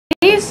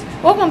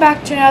cuties! Welcome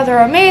back to another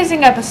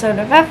amazing episode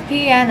of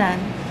Fpnn.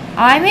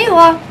 I'm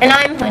Ayla. And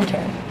I'm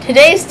Hunter.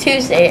 Today is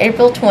Tuesday,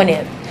 April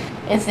 20th.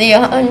 It's the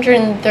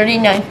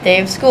 139th day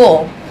of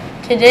school.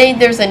 Today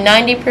there's a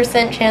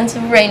 90% chance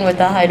of rain with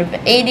a height of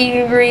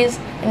 80 degrees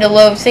and a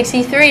low of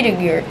 63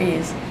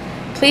 degrees.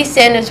 Please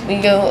stand as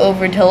we go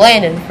over to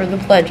Landon for the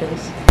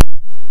pledges.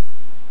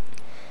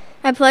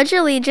 I pledge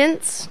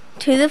allegiance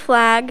to the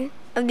flag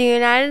of the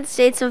United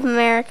States of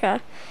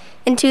America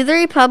and to the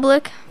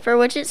republic for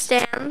which it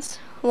stands,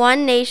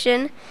 one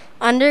nation,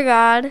 under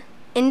God,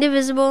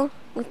 indivisible,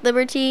 with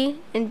liberty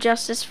and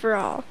justice for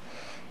all.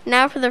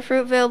 Now for the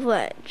Fruitvale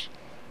Pledge.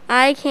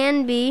 I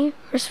can be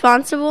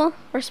responsible,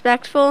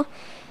 respectful,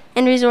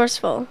 and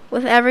resourceful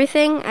with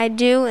everything I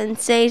do and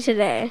say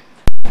today.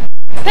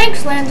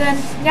 Thanks, Landon.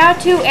 Now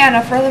to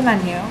Anna for the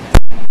menu.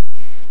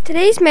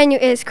 Today's menu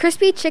is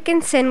crispy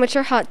chicken sandwich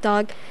or hot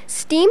dog,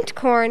 steamed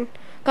corn,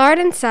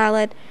 garden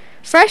salad,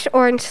 fresh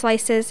orange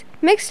slices,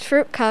 mixed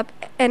fruit cup,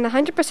 and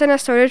 100%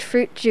 assorted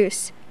fruit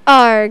juice.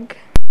 Arg!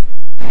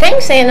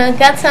 Thanks, Anna.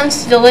 That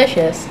sounds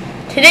delicious.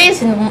 Today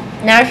is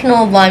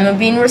National Lima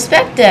Bean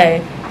Respect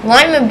Day.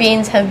 Lima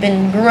beans have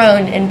been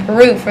grown in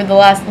Peru for the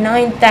last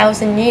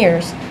 9,000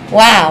 years.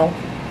 Wow.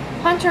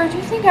 Hunter, do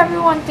you think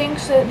everyone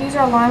thinks that these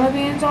are lima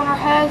beans on our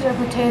heads or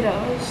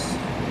potatoes?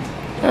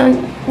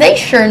 They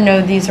sure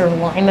know these are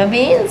lima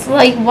beans.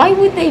 Like, why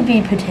would they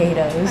be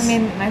potatoes? I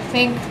mean, I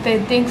think they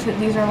think that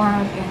these are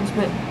lima beans,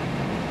 but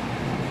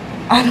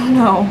I don't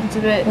know. It's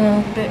a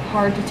bit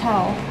hard to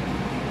tell.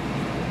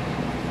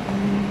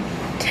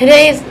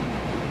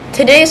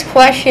 Today's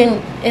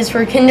question is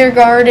for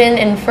kindergarten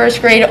and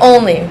first grade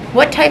only.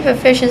 What type of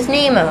fish is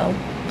Nemo?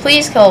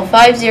 Please call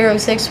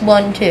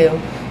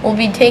 50612. We'll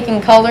be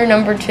taking caller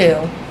number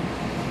 2.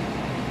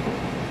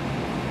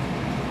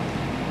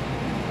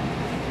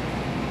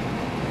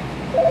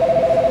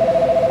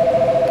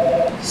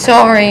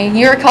 Sorry,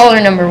 you're caller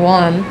number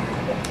 1.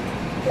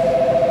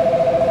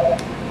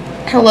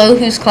 Hello,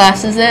 whose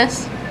class is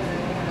this?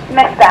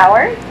 Miss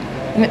Bowers.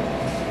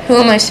 Who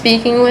am I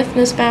speaking with,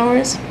 Miss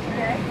Bowers?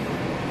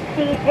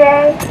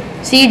 CJ.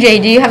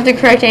 CJ, do you have the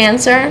correct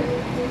answer?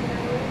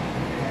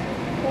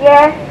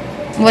 Yes.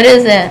 What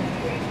is it?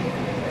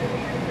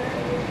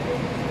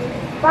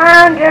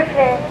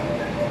 Flounderfish.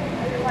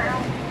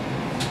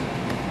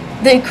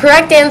 The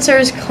correct answer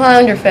is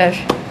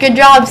clownderfish. Good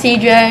job,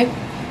 CJ.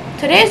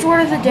 Today's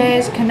word of the day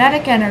is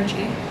kinetic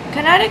energy.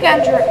 Kinetic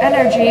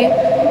energy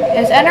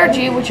is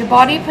energy which a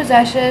body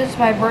possesses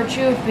by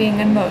virtue of being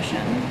in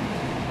motion.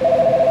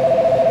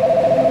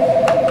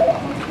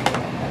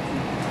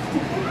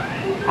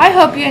 I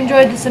hope you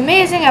enjoyed this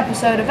amazing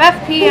episode of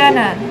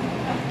Fpnn.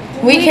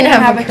 We can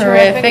have a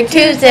terrific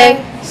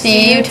Tuesday.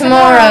 See you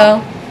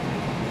tomorrow.